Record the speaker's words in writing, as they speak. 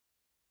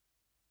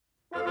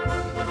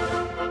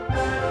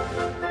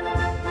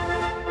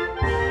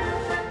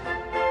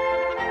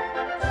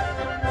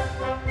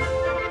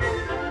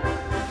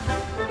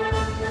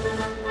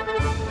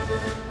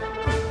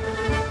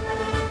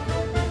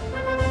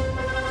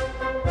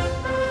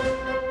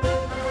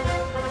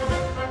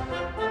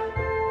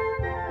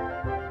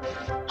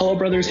Hello,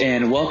 brothers,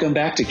 and welcome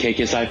back to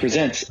KKSI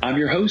Presents. I'm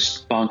your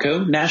host,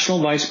 Bonko, National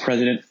Vice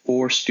President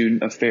for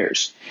Student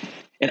Affairs.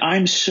 And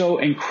I'm so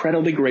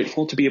incredibly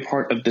grateful to be a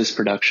part of this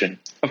production.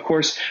 Of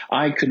course,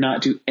 I could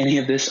not do any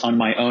of this on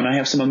my own. I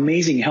have some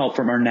amazing help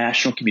from our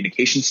national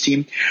communications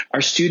team,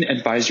 our student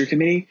advisory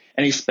committee,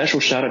 and a special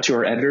shout out to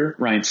our editor,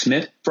 Ryan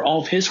Smith, for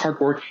all of his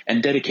hard work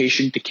and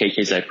dedication to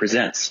KKSI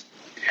Presents.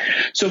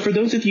 So for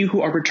those of you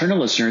who are returning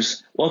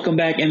listeners, welcome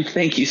back and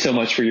thank you so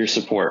much for your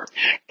support.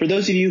 For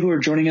those of you who are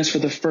joining us for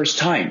the first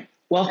time,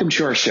 welcome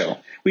to our show.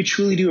 We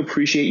truly do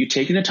appreciate you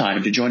taking the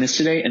time to join us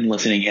today and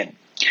listening in.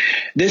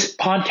 This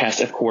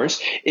podcast, of course,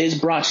 is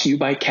brought to you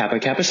by Kappa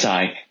Kappa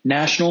Psi,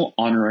 National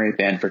Honorary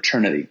Band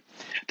Fraternity.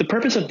 The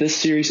purpose of this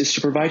series is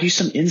to provide you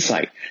some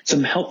insight,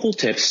 some helpful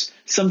tips,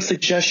 some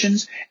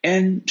suggestions,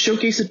 and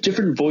showcase the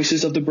different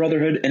voices of the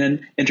Brotherhood in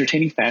an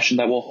entertaining fashion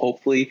that will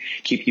hopefully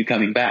keep you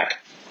coming back.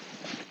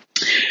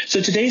 So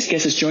today's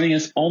guest is joining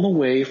us all the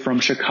way from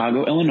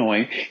Chicago,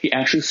 Illinois. He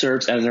actually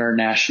serves as our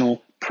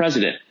national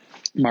president,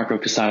 Marko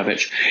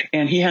Kasatovich,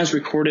 and he has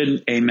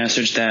recorded a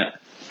message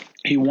that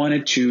he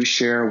wanted to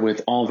share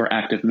with all of our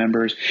active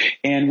members.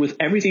 And with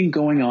everything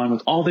going on,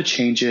 with all the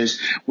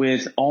changes,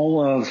 with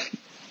all of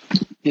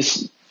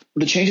this,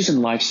 the changes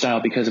in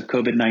lifestyle because of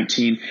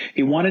COVID-19,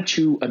 he wanted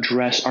to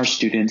address our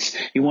students.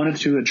 He wanted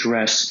to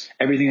address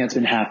everything that's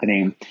been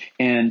happening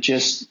and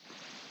just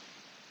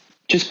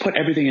put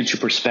everything into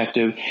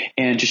perspective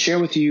and to share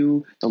with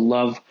you the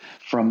love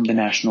from the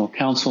National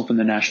Council, from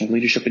the national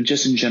leadership, and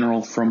just in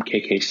general from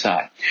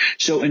KKSI.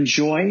 So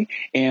enjoy,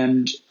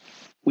 and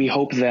we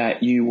hope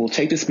that you will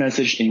take this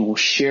message and you will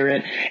share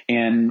it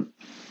and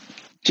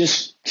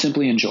just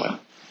simply enjoy.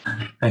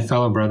 My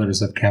fellow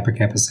brothers of Kappa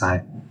Kappa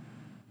Psi,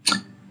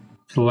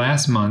 for the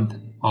last month,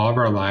 all of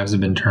our lives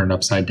have been turned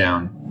upside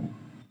down.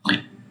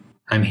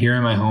 I'm here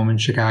in my home in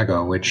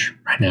Chicago, which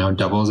right now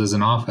doubles as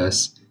an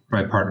office for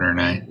my partner and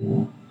I.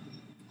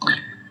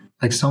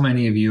 Like so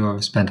many of you,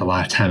 I've spent a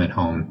lot of time at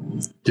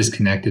home,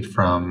 disconnected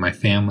from my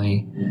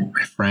family,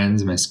 my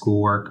friends, my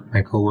schoolwork,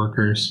 my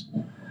coworkers.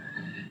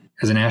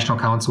 As a national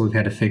council, we've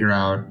had to figure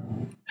out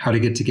how to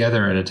get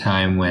together at a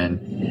time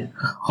when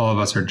all of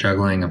us are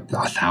juggling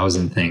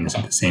 1,000 things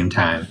at the same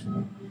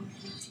time.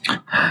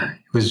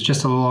 It was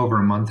just a little over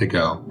a month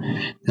ago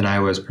that I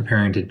was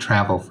preparing to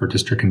travel for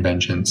district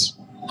conventions.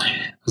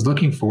 I was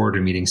looking forward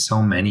to meeting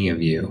so many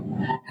of you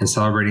and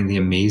celebrating the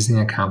amazing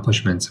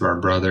accomplishments of our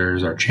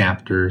brothers, our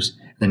chapters,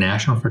 and the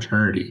national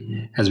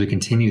fraternity as we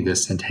continue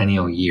this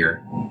centennial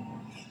year.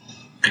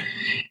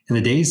 In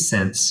the days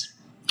since,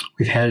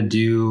 we've had to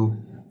do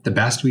the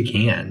best we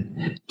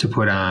can to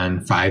put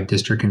on 5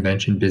 district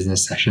convention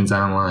business sessions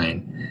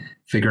online,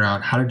 figure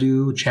out how to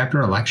do chapter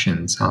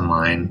elections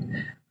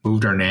online,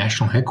 moved our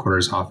national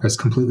headquarters office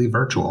completely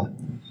virtual,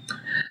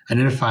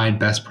 identified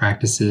best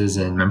practices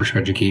in membership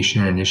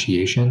education and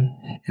initiation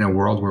in a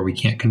world where we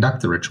can't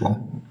conduct the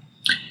ritual.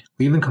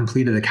 We even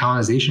completed the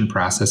colonization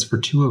process for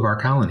 2 of our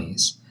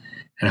colonies.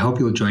 And I hope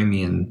you'll join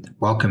me in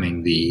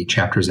welcoming the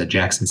chapters at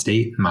Jackson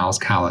State and Miles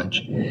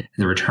College and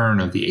the return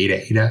of the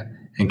Eta Eta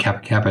and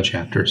Kappa Kappa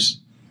chapters.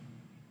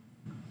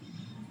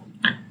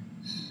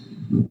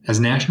 As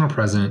national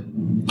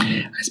president,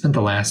 I spent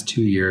the last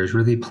 2 years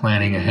really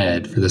planning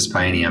ahead for this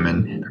biennium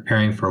and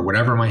preparing for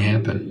whatever might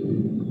happen.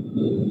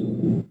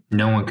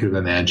 No one could have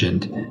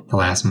imagined the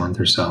last month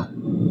or so.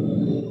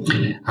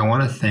 I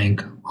want to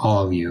thank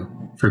all of you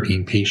for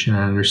being patient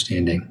and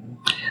understanding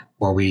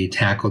while we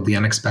tackled the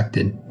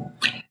unexpected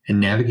and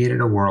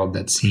navigated a world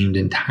that seemed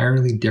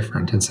entirely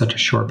different in such a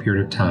short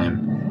period of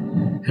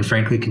time and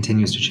frankly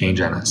continues to change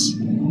on us.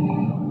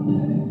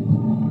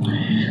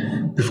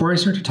 Before I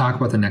start to talk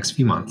about the next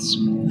few months,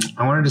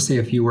 I wanted to say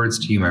a few words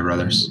to you, my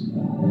brothers.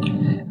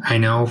 I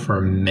know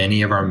for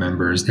many of our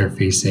members, they're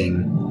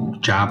facing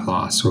job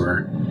loss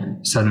or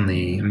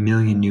suddenly a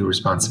million new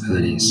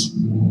responsibilities.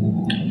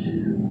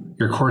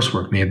 Your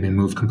coursework may have been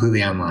moved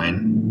completely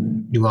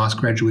online. You lost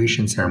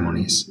graduation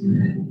ceremonies,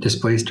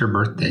 displaced your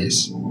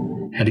birthdays,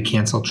 had to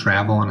cancel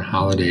travel and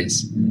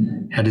holidays,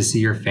 had to see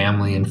your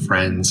family and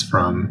friends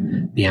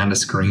from beyond a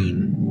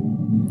screen.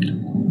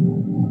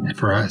 And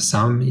for us,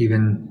 some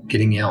even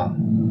getting ill.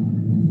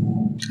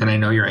 And I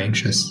know you're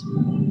anxious.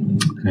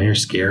 I know you're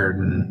scared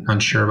and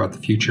unsure about the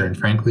future, and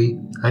frankly,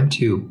 I'm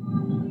too.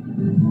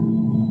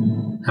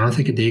 I don't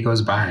think a day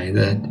goes by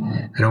that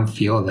I don't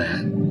feel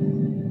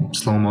that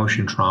slow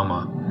motion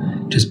trauma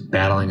just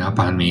battling up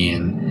on me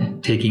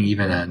and taking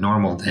even a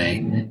normal day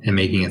and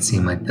making it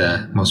seem like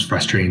the most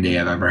frustrating day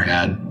I've ever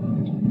had.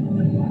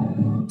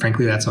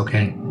 Frankly, that's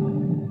okay.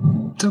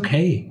 It's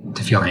okay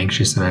to feel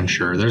anxious and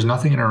unsure. There's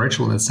nothing in our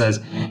ritual that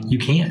says you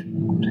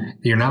can't,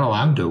 that you're not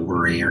allowed to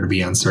worry or to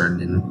be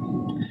uncertain.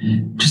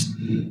 And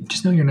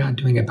just know you're not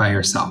doing it by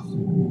yourself.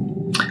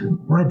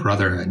 We're a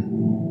brotherhood.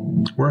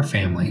 We're a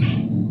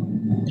family.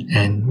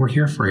 And we're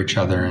here for each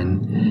other.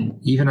 And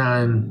even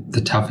on the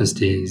toughest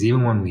days,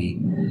 even when we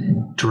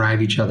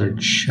drive each other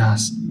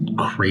just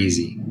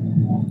crazy,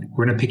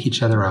 we're going to pick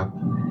each other up,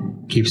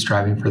 keep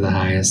striving for the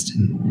highest,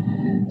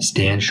 and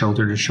stand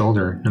shoulder to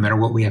shoulder no matter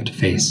what we have to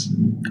face.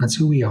 That's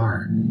who we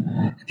are.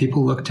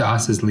 People look to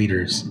us as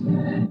leaders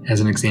as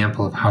an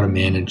example of how to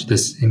manage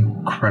this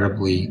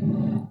incredibly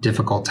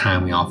difficult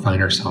time we all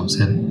find ourselves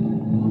in.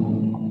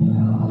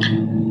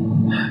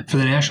 For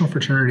the National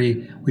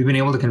Fraternity, we've been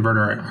able to convert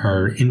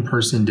our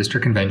in-person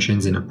district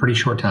conventions in a pretty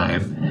short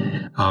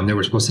time. They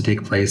were supposed to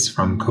take place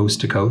from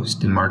coast to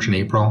coast in March and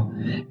April,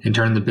 and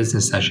turn the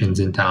business sessions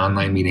into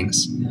online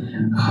meetings.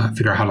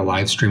 Figure out how to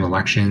live stream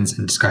elections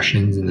and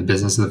discussions in the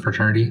business of the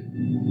fraternity.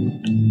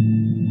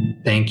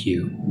 Thank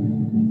you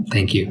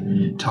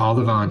to all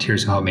the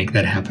volunteers who helped make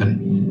that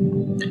happen.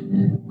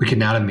 We could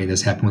not have made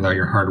this happen without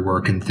your hard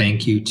work, and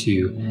thank you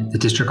to the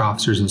district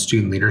officers and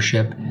student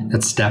leadership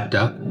that stepped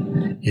up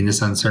in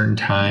this uncertain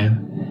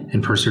time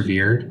and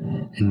persevered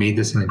and made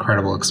this an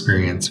incredible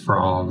experience for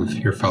all of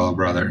your fellow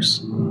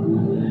brothers.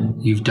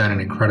 You've done an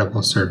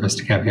incredible service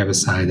to Kappa Kappa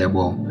Psi that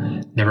will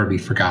never be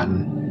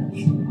forgotten.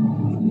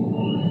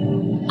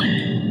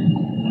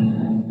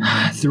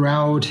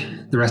 Throughout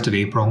the rest of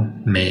April,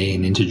 May,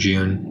 and into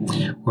June,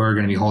 we're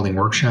going to be holding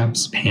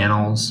workshops,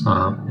 panels,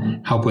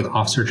 help with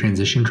officer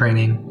transition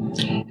training,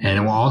 and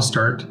it will all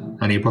start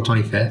on April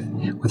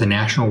 25th with a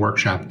national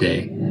workshop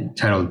day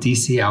titled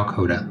DC Al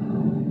Coda.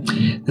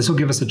 This will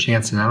give us a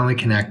chance to not only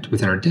connect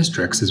within our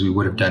districts as we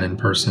would have done in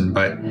person,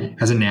 but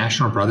as a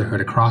national brotherhood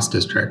across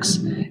districts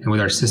and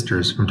with our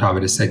sisters from Tau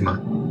Beta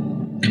Sigma.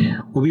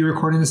 We'll be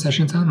recording the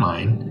sessions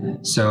online,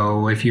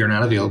 so if you're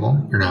not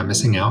available, you're not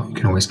missing out. You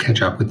can always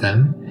catch up with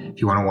them.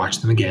 If you want to watch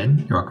them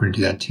again, you're welcome to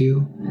do that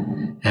too.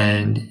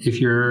 And if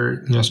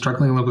you're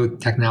struggling a little bit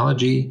with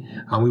technology,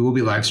 we will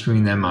be live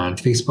streaming them on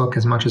Facebook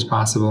as much as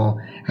possible,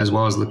 as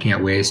well as looking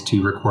at ways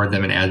to record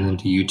them and add them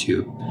to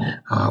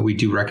YouTube. We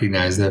do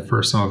recognize that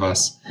for some of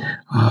us,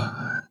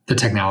 the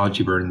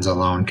technology burdens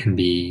alone can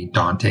be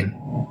daunting.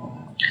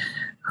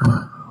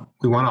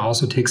 We want to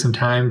also take some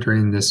time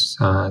during these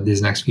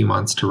next few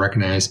months to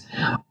recognize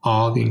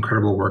all the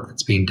incredible work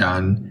that's being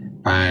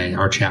done by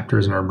our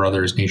chapters and our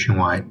brothers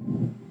nationwide.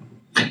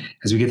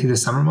 As we get through the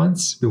summer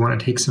months, we want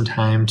to take some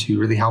time to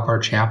really help our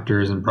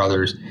chapters and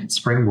brothers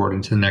springboard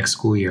into the next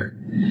school year.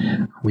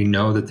 We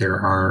know that there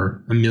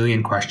are a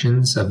million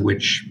questions of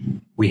which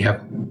we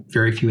have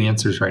very few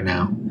answers right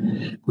now.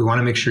 We want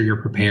to make sure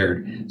you're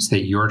prepared so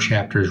that your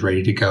chapter is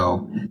ready to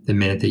go the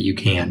minute that you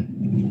can.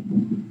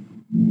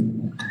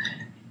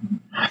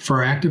 For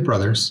our active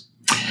brothers,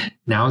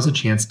 now is a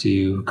chance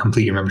to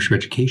complete your membership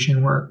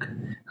education work,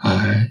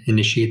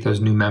 initiate those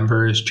new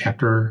members,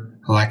 chapter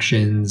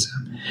elections,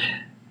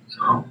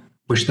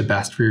 wish the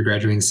best for your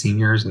graduating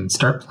seniors, and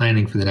start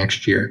planning for the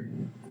next year.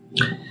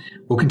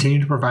 We'll continue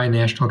to provide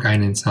national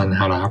guidance on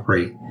how to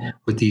operate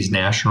with these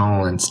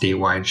national and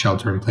statewide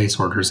shelter-in-place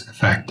orders in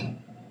effect.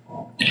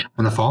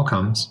 When the fall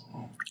comes,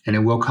 and it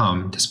will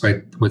come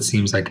despite what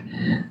seems like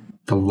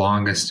the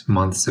longest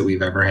months that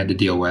we've ever had to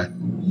deal with,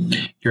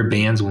 your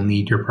bands will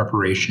need your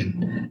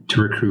preparation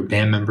to recruit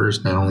band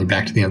members not only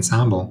back to the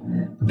ensemble,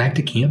 but back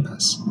to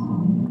campus.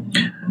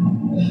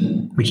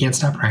 We can't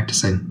stop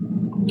practicing.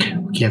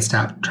 We can't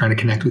stop trying to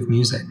connect with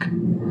music.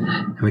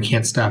 And we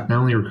can't stop not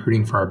only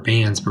recruiting for our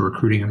bands, but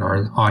recruiting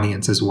our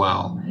audience as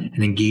well,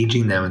 and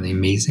engaging them in the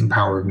amazing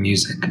power of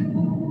music.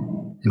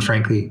 And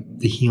frankly,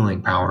 the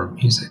healing power of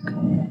music.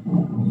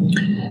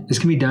 This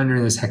can be done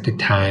during this hectic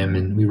time,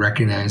 and we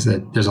recognize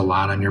that there's a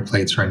lot on your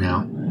plates right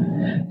now.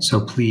 So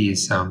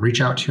please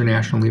reach out to your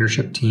national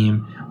leadership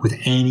team with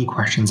any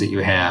questions that you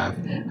have,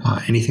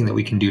 anything that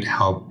we can do to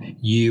help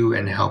you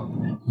and help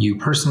you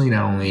personally,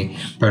 not only,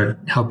 but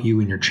help you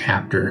and your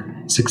chapter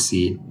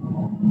succeed.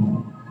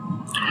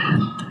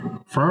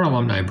 For our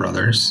alumni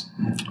brothers,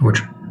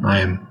 which I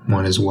am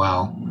one as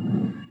well,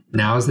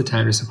 now is the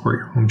time to support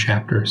your home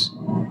chapters.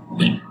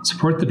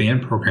 Support the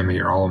band program at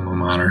your alma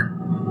mater.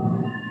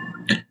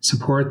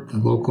 Support the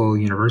local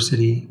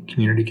university,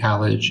 community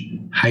college,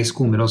 high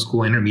school, middle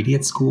school,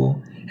 intermediate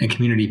school, and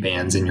community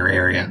bands in your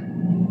area.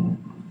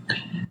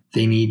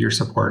 They need your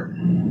support.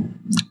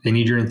 They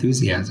need your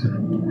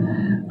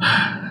enthusiasm.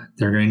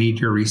 They're going to need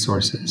your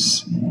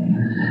resources.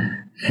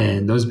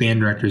 And those band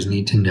directors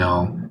need to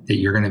know that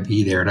you're going to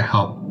be there to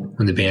help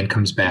when the band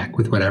comes back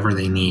with whatever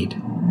they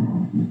need.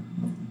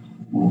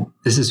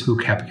 This is who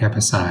Kappa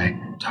Kappa Psi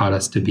taught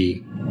us to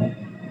be.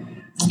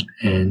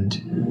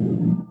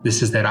 And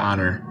this is that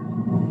honor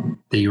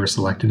that you were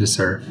selected to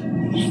serve.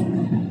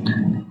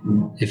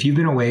 If you've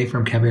been away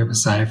from Kappa Kappa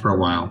Psi for a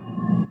while,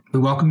 we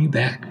welcome you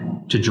back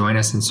to join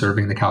us in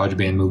serving the college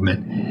band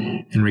movement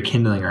and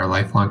rekindling our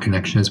lifelong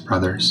connection as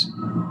brothers.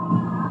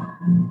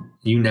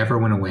 You never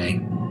went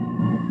away.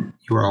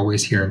 You are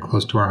always here and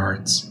close to our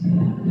hearts,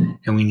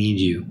 and we need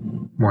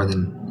you more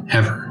than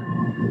ever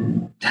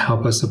to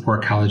help us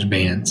support college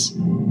bands.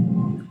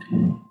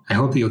 I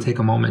hope that you'll take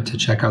a moment to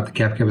check out the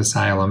Kappa Kappa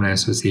Psi Alumni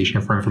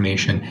Association for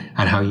information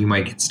on how you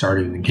might get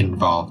started and get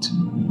involved.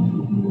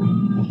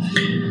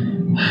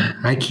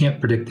 I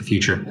can't predict the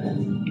future,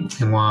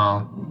 and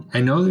while I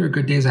know there are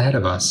good days ahead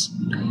of us,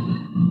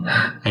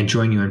 I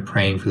join you in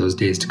praying for those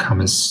days to come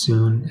as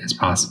soon as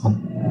possible.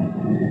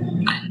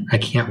 I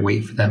can't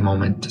wait for that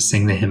moment to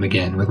sing the hymn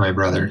again with my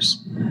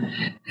brothers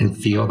and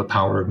feel the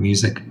power of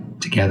music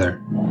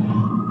together.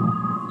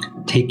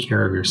 Take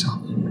care of yourself.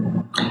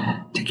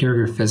 Take care of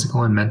your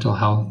physical and mental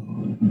health.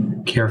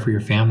 Care for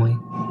your family,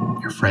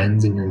 your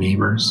friends, and your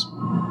neighbors.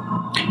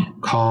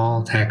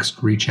 Call,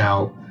 text, reach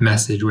out,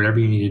 message, whatever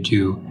you need to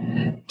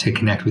do to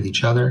connect with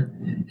each other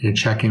and to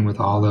check in with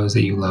all those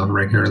that you love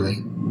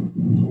regularly.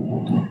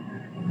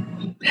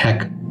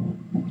 Heck,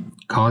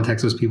 call and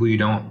text those people you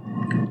don't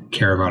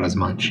care about as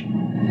much.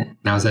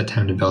 Now's that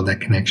time to build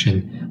that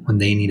connection when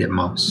they need it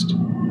most.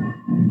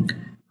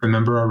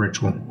 Remember our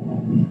ritual.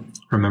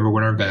 Remember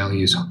what our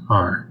values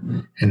are,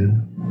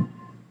 and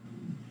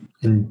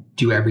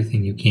do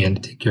everything you can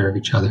to take care of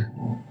each other.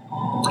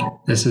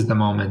 This is the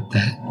moment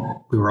that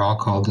we were all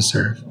called to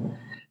serve,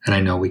 and I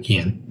know we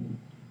can.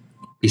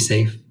 Be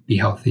safe, be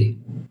healthy.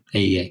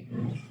 AEA.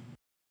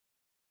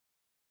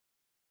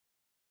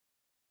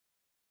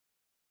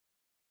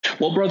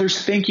 Well,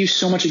 brothers, thank you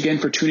so much again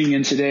for tuning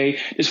in today.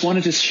 Just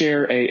wanted to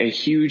share a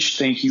huge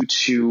thank you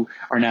to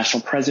our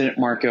national president,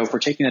 Marco, for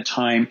taking the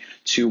time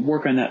to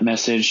work on that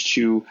message,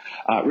 to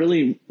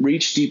really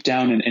reach deep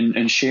down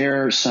and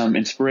share some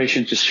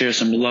inspiration, to share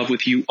some love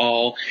with you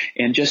all,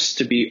 and just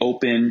to be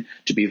open,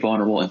 to be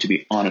vulnerable, and to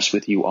be honest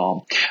with you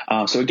all.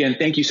 So again,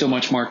 thank you so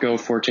much, Marco,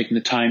 for taking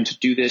the time to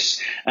do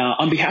this.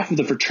 On behalf of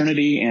the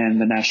fraternity and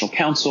the National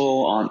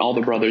Council, on all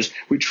the brothers,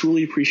 we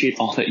truly appreciate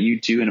all that you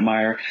do and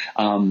admire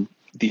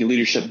the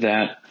leadership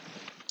that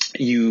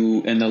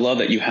you and the love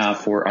that you have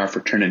for our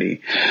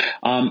fraternity.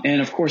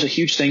 And of course, a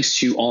huge thanks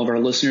to all of our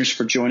listeners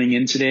for joining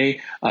in today.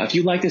 If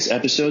you like this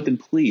episode, then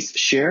please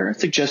share and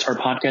suggest our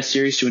podcast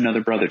series to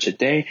another brother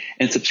today,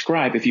 and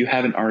subscribe if you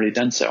haven't already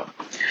done so.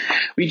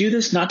 We do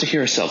this not to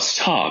hear ourselves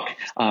talk.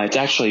 It's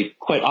actually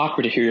quite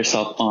awkward to hear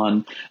yourself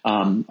on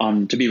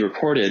to be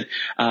recorded.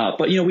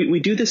 But we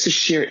do this to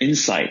share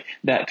insight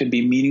that could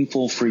be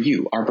meaningful for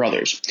you, our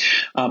brothers.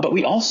 But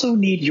we also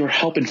need your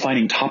help in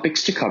finding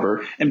topics to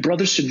cover and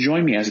brothers to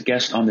join me as a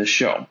guest on this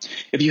show.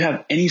 If you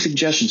have any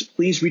suggestions,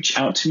 please reach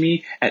out to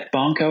me at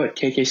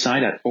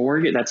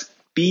banco@kksci.org. That's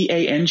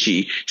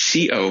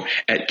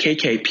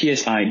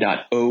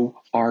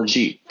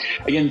BANGCO@KKPSI.org.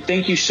 Again,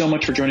 thank you so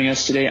much for joining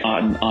us today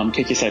on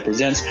KKSI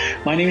Presents.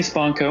 My name is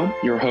Banco,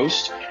 your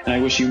host, and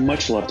I wish you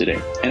much love today.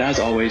 And as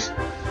always,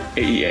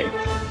 AEA.